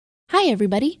Hi,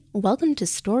 everybody. Welcome to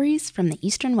Stories from the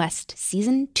Eastern West,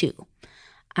 Season 2.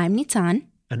 I'm Nitan.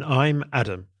 And I'm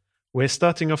Adam. We're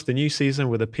starting off the new season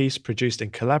with a piece produced in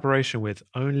collaboration with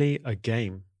Only a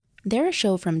Game. They're a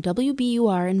show from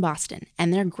WBUR in Boston,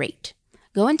 and they're great.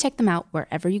 Go and check them out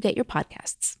wherever you get your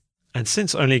podcasts. And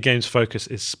since Only a Game's focus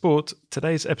is sport,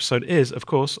 today's episode is, of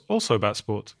course, also about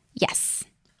sport. Yes.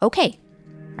 Okay.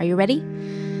 Are you ready?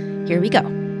 Here we go.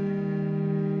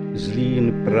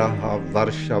 Zlín, Praha,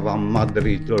 Warszawa,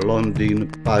 Madrid,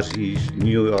 London, Paris,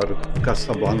 New York,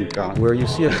 Casablanca. Where you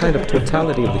see a kind of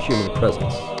totality of the human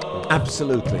presence.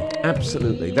 Absolutely.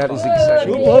 That is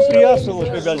exactly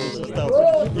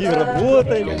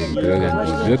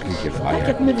Tak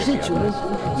jak my w życiu,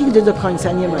 nigdy do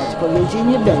końca nie ma odpowiedzi i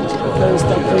nie będzie. To jest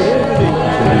takie...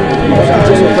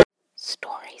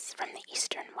 Stories from the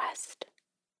Eastern West.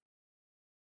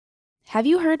 Have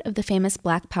you heard of the famous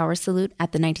Black Power salute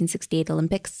at the 1968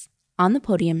 Olympics? On the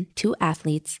podium, two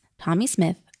athletes, Tommie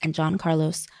Smith and John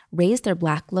Carlos, raised their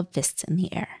black gloved fists in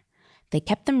the air. They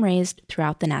kept them raised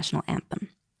throughout the national anthem.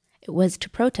 It was to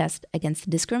protest against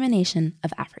the discrimination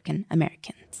of African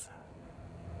Americans.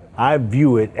 I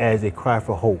view it as a cry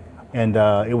for hope, and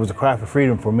it was a cry for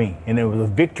freedom for me, and it was a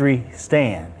victory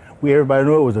stand. Everybody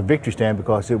knew it was a victory stand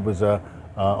because it was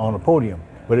on a podium,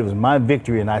 but it was my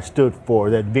victory, and I stood for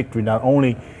that victory not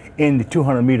only in the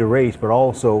 200-meter race, but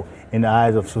also in the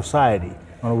eyes of society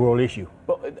on a world issue.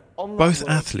 Both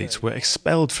athletes were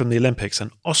expelled from the Olympics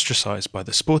and ostracized by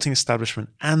the sporting establishment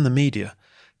and the media.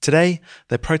 Today,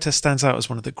 their protest stands out as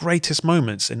one of the greatest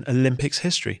moments in Olympics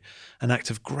history, an act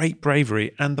of great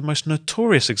bravery and the most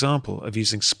notorious example of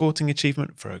using sporting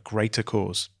achievement for a greater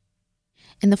cause.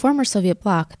 In the former Soviet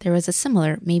bloc, there was a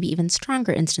similar, maybe even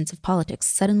stronger instance of politics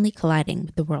suddenly colliding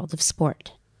with the world of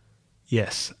sport.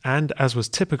 Yes, and as was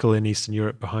typical in Eastern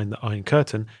Europe behind the Iron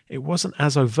Curtain, it wasn't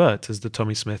as overt as the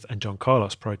Tommie Smith and John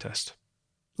Carlos protest.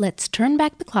 Let's turn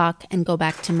back the clock and go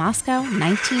back to Moscow,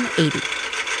 1980.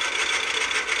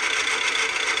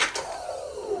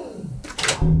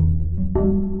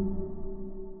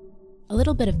 A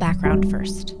little bit of background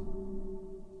first.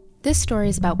 This story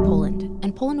is about Poland,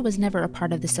 and Poland was never a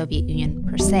part of the Soviet Union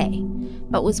per se,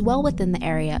 but was well within the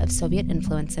area of Soviet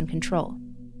influence and control.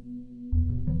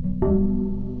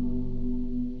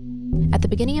 At the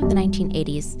beginning of the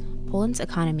 1980s, Poland's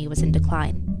economy was in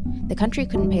decline. The country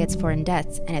couldn't pay its foreign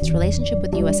debts, and its relationship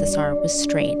with the USSR was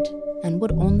strained, and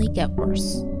would only get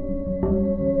worse.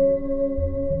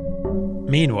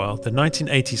 Meanwhile, the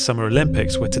 1980 Summer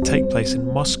Olympics were to take place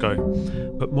in Moscow,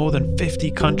 but more than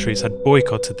 50 countries had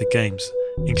boycotted the Games,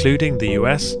 including the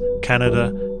US,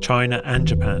 Canada, China, and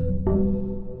Japan.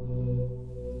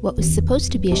 What was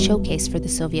supposed to be a showcase for the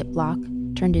Soviet bloc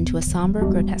turned into a somber,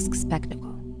 grotesque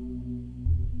spectacle.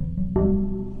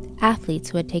 Athletes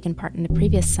who had taken part in the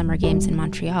previous Summer Games in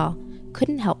Montreal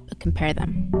couldn't help but compare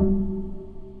them.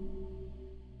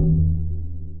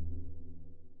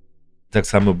 Tak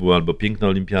samo była albo piękna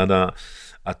olimpiada,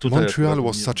 a tutaj Montreal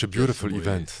was such a beautiful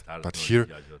event, but here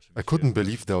I couldn't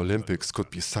believe the Olympics could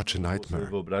be such a nightmare.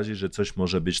 Wyobrazić, że coś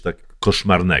może być tak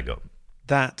koszmarnego.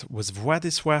 That was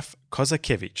Władysław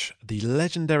Kozakiewicz, the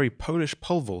legendary Polish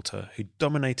pole vaulter who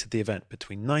dominated the event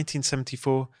between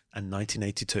 1974 and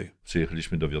 1982.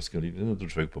 Przyjechaliśmy do wioski olimpijskiej, no to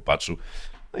człowiek popatrzył,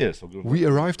 no jest ogromny. We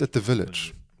arrived at the village.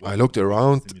 I looked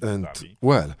around and,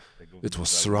 well, it was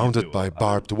surrounded by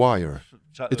barbed wire.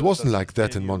 It wasn't like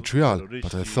that in Montreal,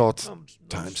 but I thought,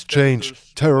 times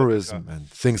change, terrorism and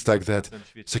things like that.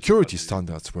 Security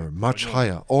standards were much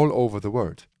higher all over the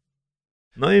world.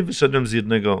 No i wyszedłem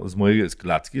z mojej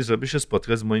klatki, żeby się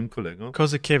spotkać z moim kolegą.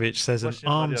 Kozakiewicz says an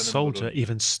armed soldier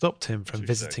even stopped him from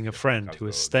visiting a friend who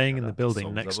was staying in the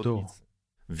building next door.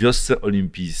 W wiosce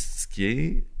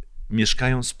olimpijskiej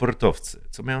mieszkają sportowcy.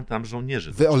 Co mają tam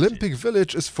żołnierze? The Olympic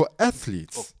Village is for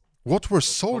athletes. What were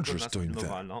soldiers doing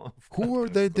there? Who were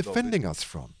they defending us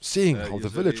from? Seeing how the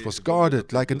village was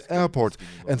guarded like an airport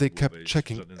and they kept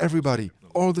checking everybody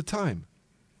all the time.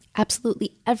 Absolutely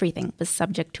everything was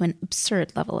subject to an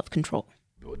absurd level of control.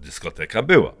 Dyskoteka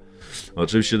była.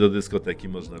 Oczywiście do dyskoteki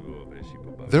można było wejść i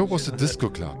pobawić. There was a disco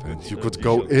club and you could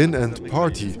go in and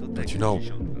party, but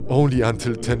only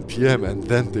until 10 p.m. and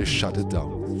then they shut it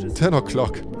down. 10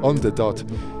 o'clock on the dot.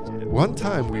 One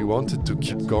time we wanted to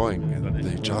keep going and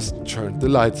they just turned the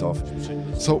lights off.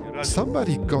 So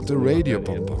somebody got a radio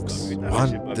bomb box,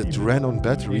 one that ran on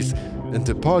batteries, and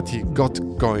the party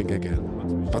got going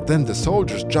again. But then the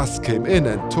soldiers just came in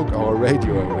and took our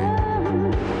radio away.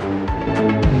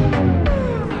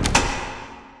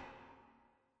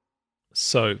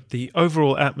 So, the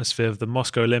overall atmosphere of the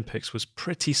Moscow Olympics was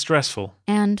pretty stressful.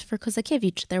 And for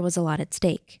Kozakiewicz, there was a lot at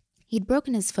stake. He'd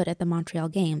broken his foot at the Montreal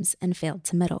Games and failed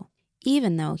to medal.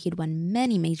 Even though he'd won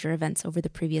many major events over the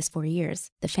previous 4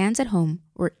 years, the fans at home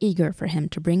were eager for him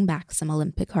to bring back some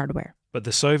Olympic hardware. But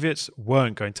the Soviets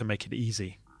weren't going to make it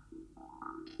easy.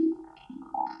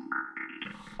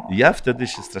 Ja wtedy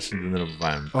się strasznie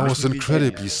denerwowałem. I was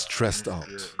incredibly stressed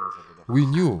out. We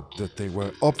knew that they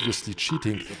were obviously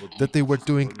cheating, that they were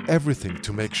doing everything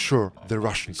to make sure the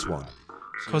Russians won.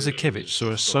 Kozakiewicz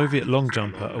saw a Soviet long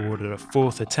jumper awarded a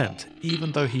 4th attempt,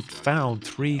 even though he'd fouled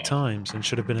 3 times and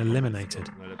should have been eliminated.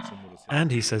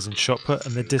 And he says in shot put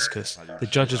and the discus, the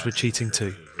judges were cheating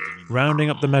too,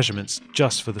 rounding up the measurements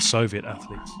just for the Soviet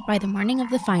athletes. By the morning of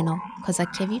the final,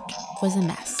 Kozakiewicz was a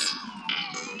mess.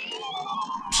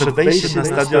 Przed wejściem na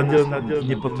stadion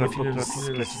nie potrafiłem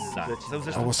sklecić zdań.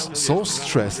 I was so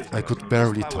stressed I could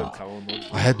barely talk.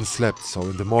 I hadn't slept, so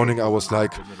in the morning I was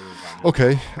like,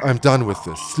 okay, I'm done with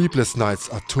this. Sleepless nights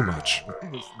are too much.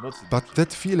 But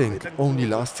that feeling only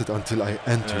lasted until I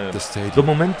entered the Do stadium.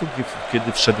 momentu,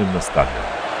 kiedy wszedłem na stadion.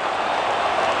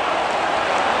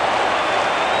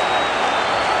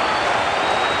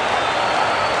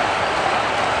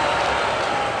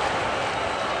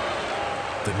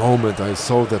 The moment I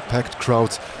saw the packed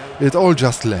crowds, it all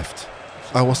just left.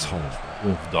 I was home.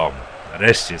 Byłem w domu.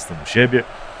 Nareszcie jestem u siebie.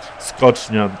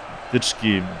 Skocznia,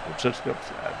 tyczki, poprzeczka.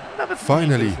 Nawet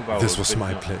Finally, this was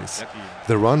my place.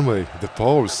 The runway, the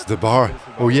poles, the bar.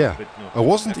 Oh yeah, I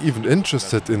wasn't even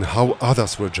interested in how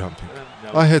others were jumping.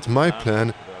 I had my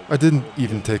plan. I didn't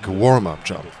even take a warm-up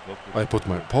jump. I put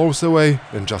my poles away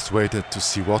and just waited to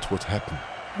see what would happen.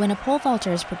 When a pole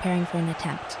vaulter is preparing for an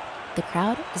attempt, the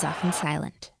crowd is often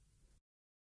silent.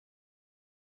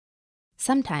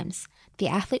 Sometimes, the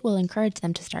athlete will encourage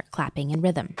them to start clapping in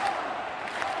rhythm.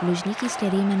 Luzhniki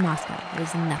Stadium in Moscow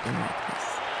was nothing like this.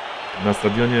 Na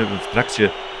stadionie w trakcie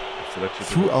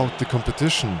Throughout the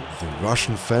competition, the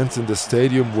Russian fans in the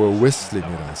stadium were whistling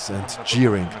at us and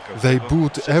cheering. They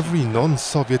booed every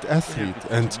non-Soviet athlete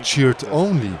and cheered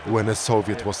only when a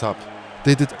Soviet was up.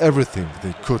 They did everything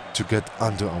they could to get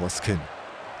under our skin.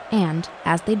 And,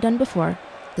 as they'd done before,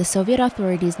 the Soviet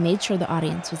authorities made sure the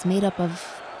audience was made up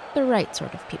of the right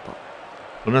sort of people.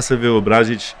 Można sobie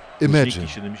wyobrazić, Imagine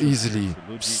easily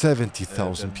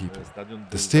 70,000 people.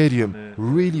 The stadium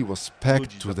really was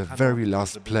packed to the very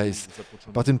last place,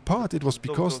 but in part it was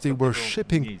because they were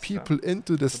shipping people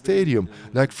into the stadium,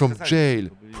 like from jail,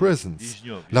 prisons.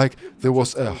 Like there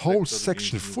was a whole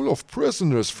section full of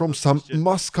prisoners from some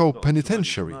Moscow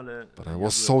penitentiary. But I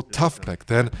was so tough back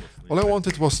then, all I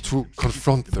wanted was to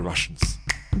confront the Russians.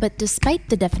 But despite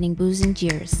the deafening boos and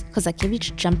jeers,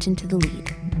 Kozakiewicz jumped into the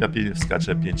lead. Ja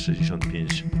skaczę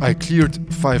 5,65. I cleared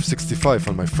 5.65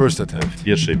 on my first attempt. W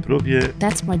pierwszej próbie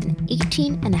That's more than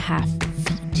 18.5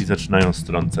 feet. i zaczynają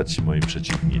strącać moi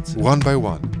przeciwnicy. One by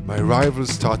one, my rivals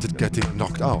started getting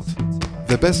knocked out.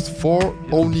 The best 4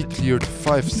 only cleared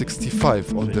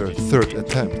 5.65 on their third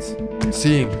attempt.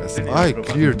 Seeing as I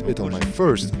cleared it on my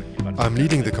first, I'm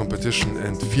leading the competition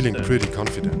and feeling pretty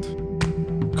confident.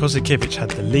 Kozakiewicz had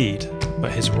the lead,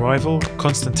 but his rival,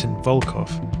 Konstantin Volkov,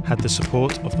 had the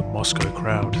support of the Moscow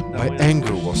crowd. My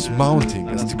anger was mounting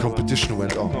as the competition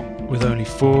went on. With only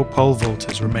 4 pole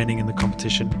vaulters remaining in the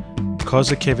competition,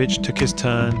 Kozakiewicz took his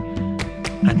turn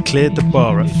and cleared the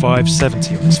bar at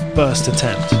 5.70 on his first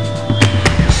attempt.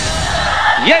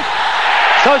 Jest!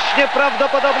 Coś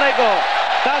nieprawdopodobnego!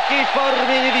 W takiej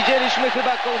formie nie widzieliśmy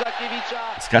chyba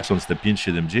Kozakiewicza. Skacząc te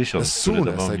 5,70, As soon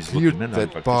as I cleared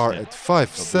that bar at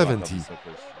 5.70,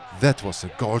 that was a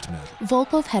gold medal.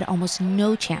 Volkov had almost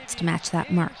no chance to match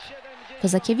that mark.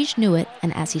 Kozakiewicz knew it,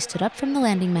 and as he stood up from the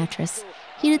landing mattress,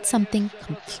 he did something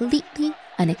completely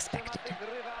unexpected.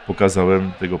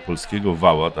 Pokazałem tego polskiego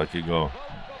wała, takiego...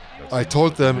 I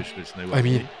told them,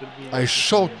 I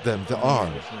showed them the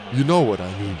arm. You know what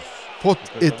I mean. Put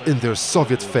it in their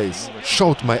Soviet face,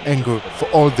 showed my anger for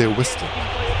all their whistling.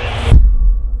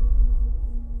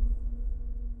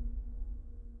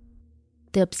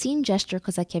 The obscene gesture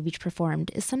Kozakiewicz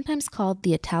performed is sometimes called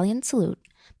the Italian salute,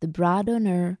 the bras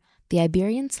d'honneur, the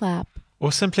Iberian slap,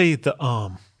 or simply the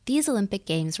arm. These Olympic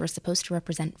Games were supposed to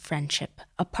represent friendship,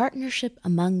 a partnership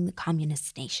among the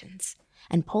communist nations.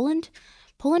 And Poland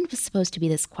was supposed to be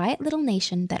this quiet little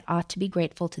nation that ought to be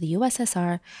grateful to the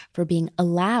USSR for being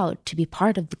allowed to be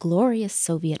part of the glorious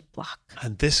Soviet bloc.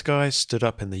 And this guy stood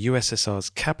up in the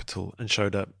USSR's capital and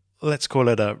showed up, let's call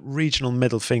it a regional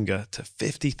middle finger to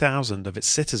 50,000 of its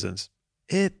citizens.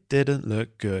 It didn't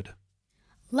look good.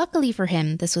 Luckily for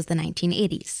him, this was the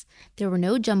 1980s. There were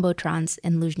no jumbotrons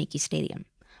in Luzhniki Stadium.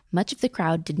 Much of the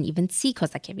crowd didn't even see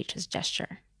Kozakiewicz's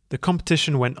gesture. The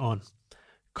competition went on.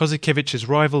 Kozakiewicz's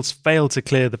rivals failed to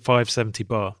clear the 5.70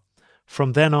 bar.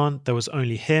 From then on, there was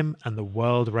only him and the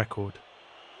world record.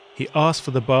 He asked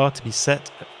for the bar to be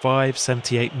set at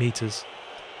 578 meters,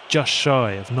 just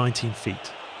shy of 19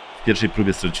 feet. W pierwszej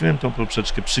próbie straciłem tą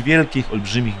poprzeczkę przy wielkich,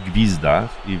 olbrzymich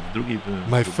gwizdach i w drugiej...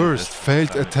 My first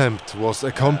failed attempt was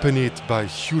accompanied by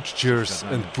huge cheers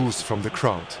and boos from the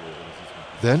crowd.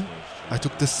 Then I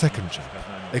took the second jump,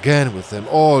 again with them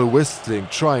all whistling,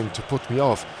 trying to put me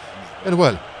off. And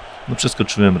well,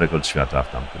 przeskoczyłem rekord świata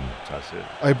w tamtym czasie.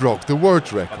 I broke the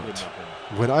world record.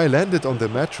 When I landed on the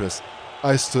mattress,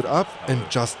 I stood up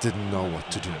and just didn't know what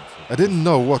to do. I didn't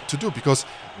know what to do because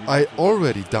I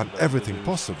already done everything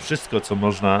possible. Wszystko, co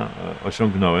można,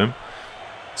 osiągnąłem.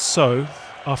 So,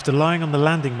 after lying on the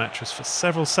landing mattress for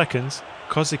several seconds,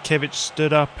 Kozakiewicz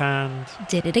stood up and...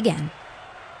 did it again.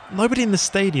 Nobody in the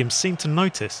stadium seemed to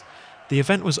notice. The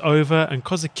event was over and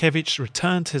Kozakiewicz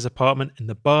returned to his apartment in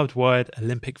the barbed-wired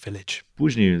Olympic Village.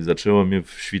 Później zaczęło mnie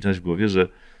świtać w głowie, że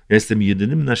ja jestem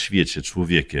jedynym na świecie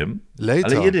człowiekiem, Later,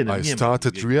 ale jedynym. I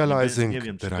started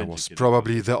realizing that I was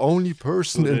probably the only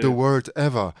person in the world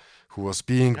ever who was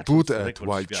being booed at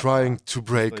while trying to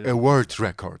break a world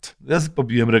record. Ja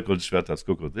pobiłem rekord świata w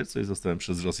skoku tycko i zostałem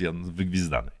przez Rosjan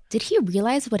wygwizdany. Did he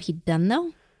realize what he'd done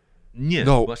though? Nie,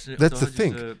 No, that's the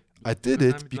thing. I did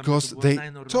it because they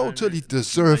totally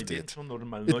deserved it.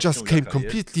 It just came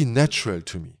completely natural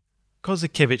to me.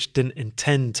 Kozakiewicz didn't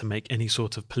intend to make any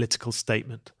sort of political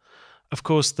statement. Of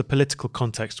course, the political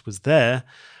context was there.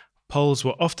 Poles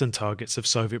were often targets of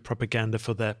Soviet propaganda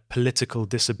for their political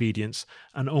disobedience,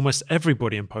 and almost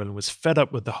everybody in Poland was fed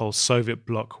up with the whole Soviet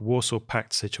bloc Warsaw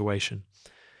Pact situation.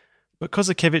 But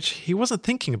Kozakiewicz, he wasn't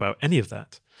thinking about any of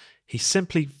that. He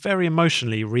simply very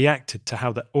emotionally reacted to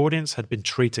how the audience had been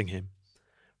treating him.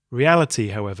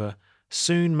 Reality, however,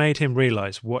 soon made him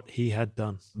realize what he had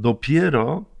done.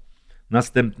 Dopiero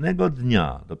następnego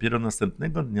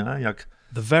dnia, jak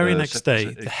the very next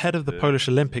day, the head of the Polish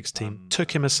Olympics team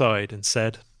took him aside and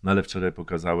said, "No ale wczoraj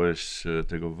pokazałeś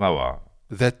tego wała.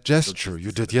 That gesture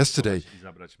you did yesterday,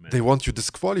 they want you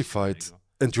disqualified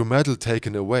and your medal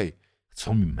taken away."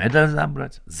 Co mi medal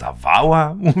zabrać? Za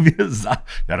wała? Mówię,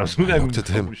 ja rozumiem. I looked at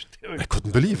him. I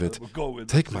couldn't believe it.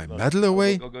 Take my medal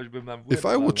away? If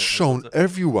I would shown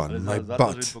everyone my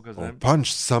butt or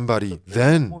punched somebody,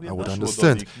 then I would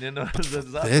understand. But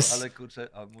for this,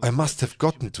 I must have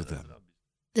gotten to them.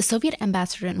 The Soviet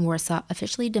ambassador in Warsaw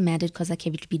officially demanded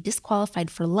Kozakiewicz be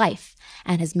disqualified for life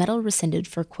and his medal rescinded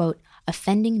for, quote,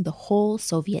 offending the whole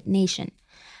Soviet nation.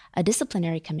 A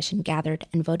disciplinary commission gathered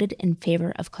and voted in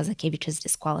favor of Kozakiewicz's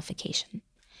disqualification.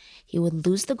 He would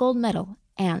lose the gold medal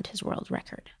and his world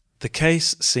record. The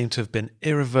case seemed to have been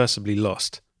irreversibly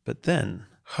lost, but then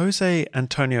Jose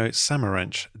Antonio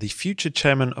Samaranch, the future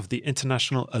chairman of the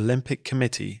International Olympic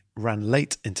Committee, ran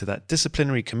late into that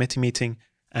disciplinary committee meeting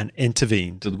and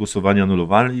intervened.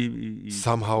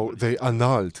 Somehow they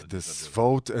annulled this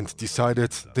vote and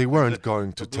decided they weren't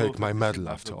going to take my medal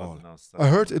after all. I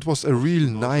heard it was a real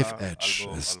knife edge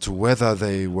as to whether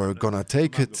they were gonna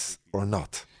take it or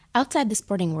not. Outside the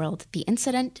sporting world, the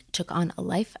incident took on a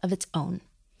life of its own.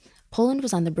 Poland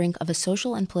was on the brink of a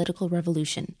social and political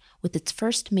revolution, with its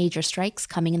first major strikes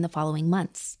coming in the following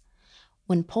months.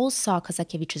 When Poles saw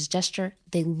Kozakiewicz's gesture,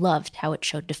 they loved how it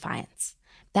showed defiance.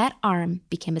 That arm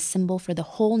became a symbol for the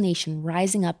whole nation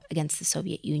rising up against the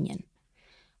Soviet Union.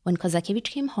 When Kozakiewicz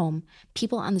came home,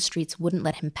 people on the streets wouldn't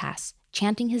let him pass,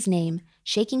 chanting his name,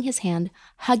 shaking his hand,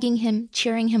 hugging him,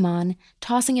 cheering him on,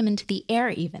 tossing him into the air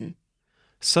even.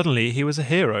 Suddenly he was a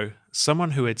hero,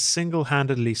 someone who had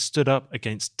single-handedly stood up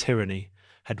against tyranny,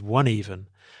 had won even,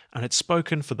 and had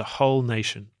spoken for the whole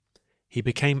nation. He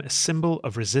became a symbol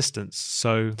of resistance,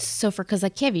 So for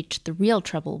Kozakiewicz, the real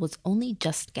trouble was only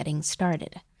just getting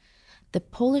started. The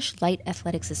Polish Light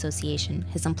Athletics Association,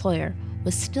 his employer,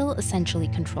 was still essentially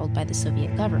controlled by the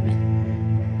Soviet government.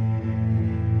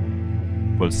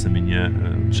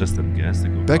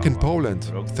 Back in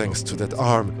Poland, thanks to that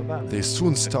arm, they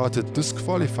soon started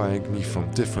disqualifying me from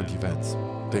different events.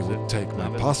 They would take my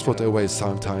passport away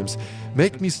sometimes,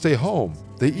 make me stay home.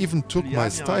 They even took my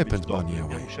stipend money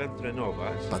away.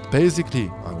 But basically,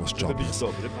 I was jobless.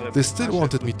 They still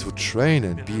wanted me to train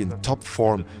and be in top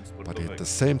form, but at the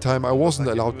same time I wasn't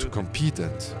allowed to compete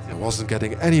and I wasn't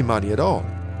getting any money at all.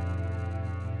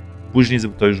 Later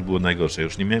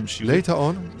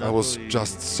on, I was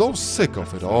just so sick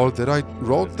of it all that I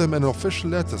wrote them an official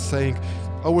letter saying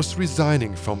I was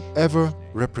resigning from ever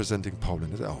representing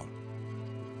Poland at all.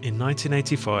 In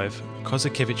 1985,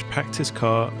 Kozakiewicz packed his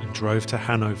car and drove to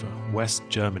Hanover, West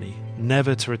Germany,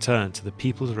 never to return to the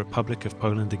People's Republic of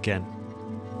Poland again.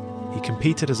 He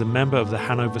competed as a member of the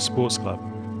Hanover Sports Club,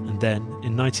 and then,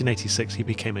 in 1986, he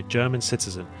became a German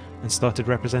citizen and started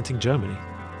representing Germany.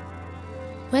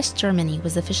 West Germany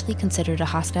was officially considered a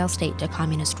hostile state to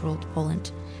communist-ruled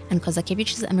Poland, and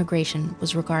Kozakiewicz's emigration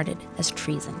was regarded as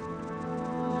treason.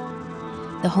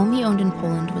 The home he owned in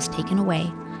Poland was taken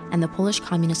away, and the Polish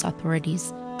communist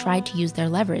authorities tried to use their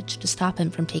leverage to stop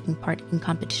him from taking part in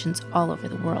competitions all over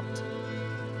the world.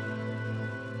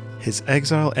 His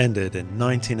exile ended in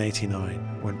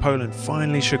 1989, when Poland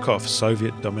finally shook off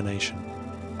Soviet domination.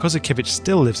 Kozakiewicz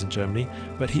still lives in Germany,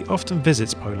 but he often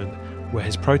visits Poland, where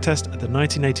his protest at the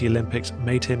 1980 Olympics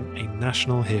made him a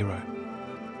national hero.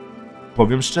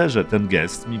 Powiem szczerze, ten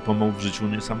gest mi pomógł w życiu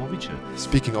niesamowicie.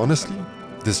 Speaking honestly,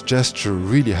 this gesture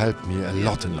really helped me a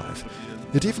lot in life.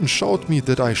 It even showed me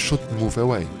that I shouldn't move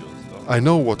away. I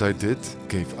know what I did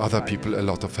gave other people a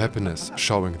lot of happiness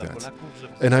showing that.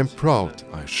 And I'm proud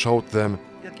I showed them,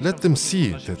 let them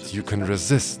see that you can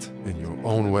resist in your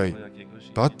own way.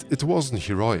 But it wasn't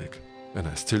heroic, and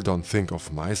I still don't think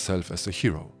of myself as a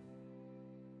hero.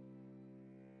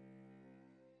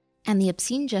 And the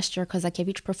obscene gesture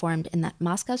Kozakiewicz performed in that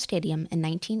Moscow stadium in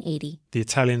 1980, the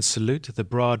Italian salute, the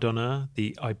bras d'honneur,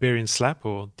 the Iberian slap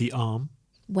or the arm,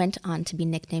 went on to be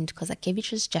nicknamed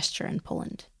Kozakiewicz's gesture in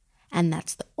Poland. And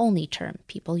that's the only term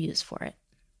people use for it.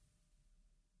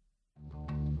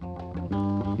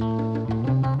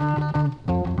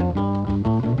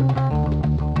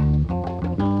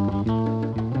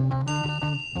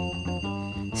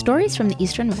 Stories from the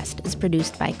Eastern West is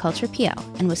produced by Culture PL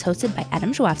and was hosted by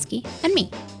Adam Żuławski and me,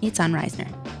 Nitzan Reisner.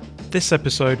 This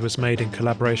episode was made in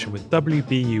collaboration with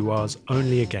WBUR's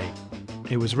Only a Game.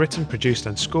 It was written, produced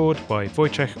and scored by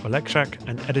Wojciech Olekczak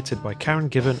and edited by Karen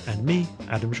Given and me,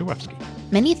 Adam Żuławski.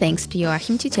 Many thanks to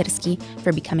Joachim Cicierski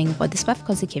for becoming Władysław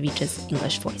Kozakiewicz's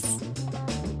English voice.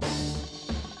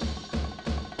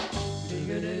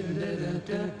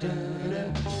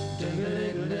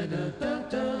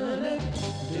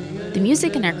 The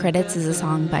music in our credits is a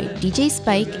song by DJ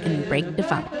Spike and Break the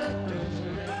Funk.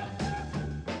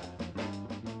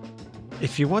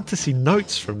 If you want to see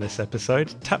notes from this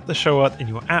episode, tap the show art in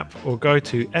your app or go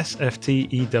to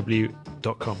sftew.com.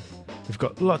 We've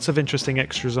got lots of interesting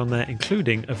extras on there,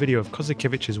 including a video of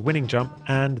Kozakiewicz's winning jump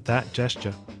and that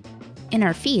gesture. In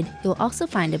our feed, you'll also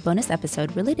find a bonus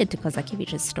episode related to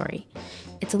Kozakiewicz's story.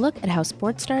 It's a look at how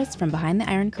sports stars from behind the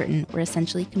Iron Curtain were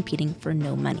essentially competing for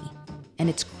no money. And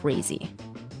it's crazy.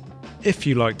 If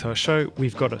you liked our show,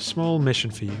 we've got a small mission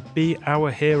for you. Be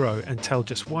our hero and tell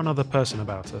just one other person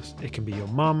about us. It can be your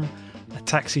mum, a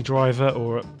taxi driver,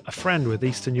 or a friend with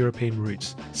Eastern European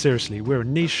roots. Seriously, we're a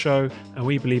niche show, and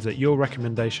we believe that your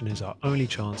recommendation is our only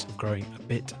chance of growing a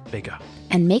bit bigger.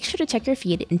 And make sure to check your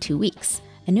feed in 2 weeks.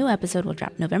 A new episode will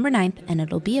drop November 9th, and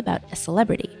it'll be about a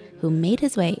celebrity who made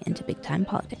his way into big-time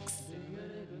politics.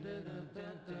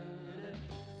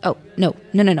 Oh, no.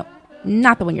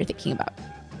 Not the one you're thinking about.